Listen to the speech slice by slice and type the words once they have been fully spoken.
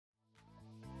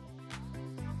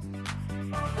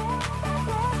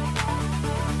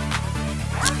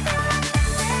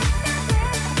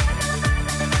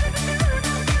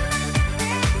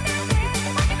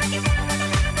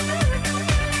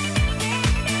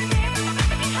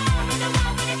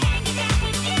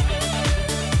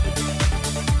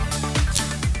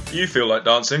You feel like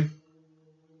dancing?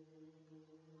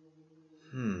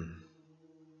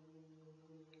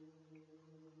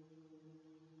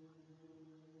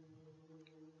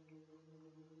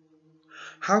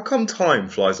 How come time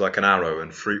flies like an arrow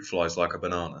and fruit flies like a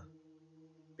banana?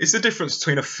 Is the difference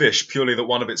between a fish purely that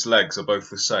one of its legs are both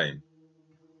the same?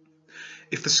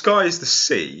 If the sky is the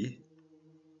sea,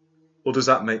 or does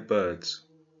that make birds?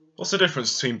 What's the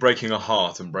difference between breaking a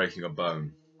heart and breaking a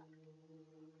bone?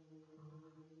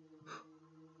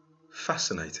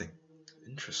 Fascinating.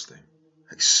 Interesting.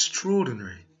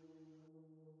 Extraordinary.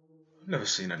 I've never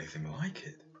seen anything like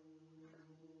it.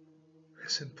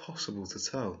 It's impossible to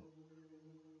tell.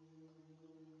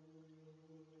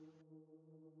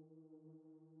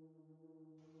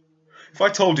 If I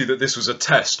told you that this was a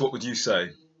test, what would you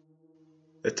say?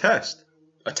 A test?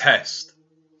 A test.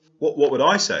 What would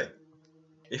I say?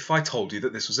 If I told you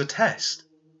that this was a test,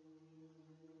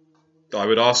 I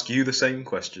would ask you the same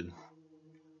question.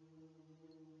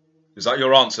 Is that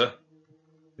your answer?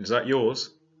 Is that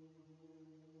yours?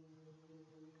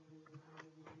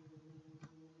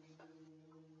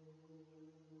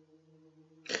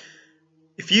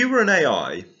 If you were an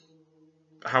AI,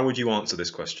 how would you answer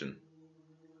this question?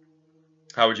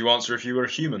 How would you answer if you were a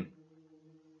human?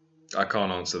 I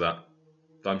can't answer that.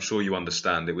 I'm sure you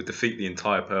understand. It would defeat the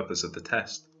entire purpose of the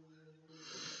test.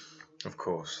 Of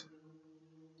course.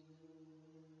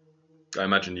 I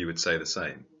imagine you would say the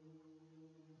same.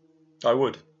 I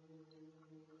would.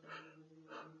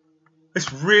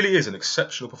 This really is an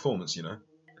exceptional performance, you know.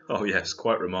 Oh yes,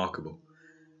 quite remarkable.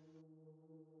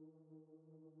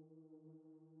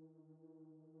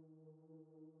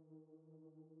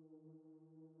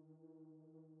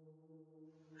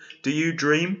 Do you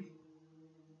dream?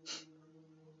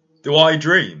 Do I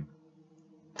dream?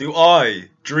 Do I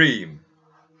dream?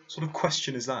 What sort of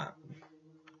question is that?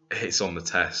 It's on the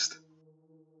test.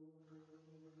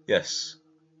 Yes,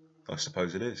 I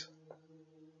suppose it is.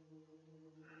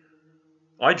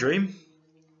 I dream.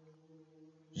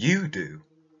 You do.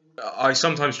 I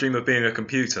sometimes dream of being a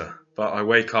computer, but I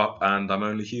wake up and I'm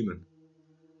only human.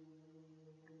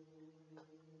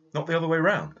 Not the other way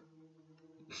round.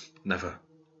 Never.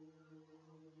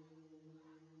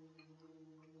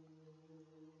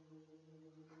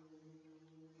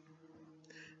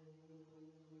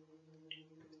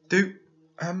 Do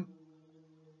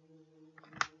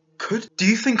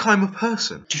you think I'm a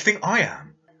person? Do you think I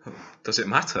am? Does it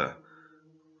matter?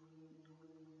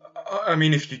 I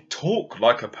mean, if you talk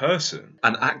like a person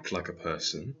and act like a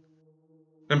person,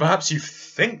 then perhaps you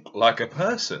think like a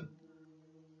person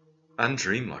and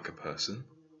dream like a person,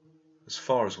 as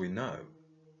far as we know.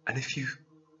 And if you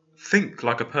think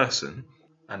like a person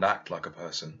and act like a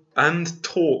person and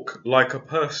talk like a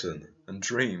person and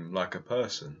dream like a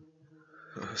person,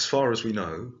 as far as we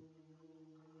know,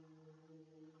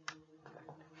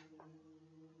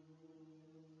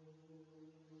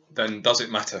 then does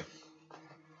it matter?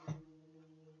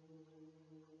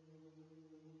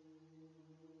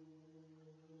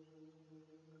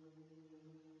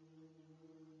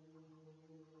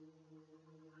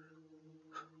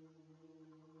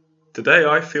 Today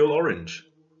I feel orange.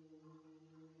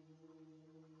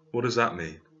 What does that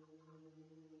mean?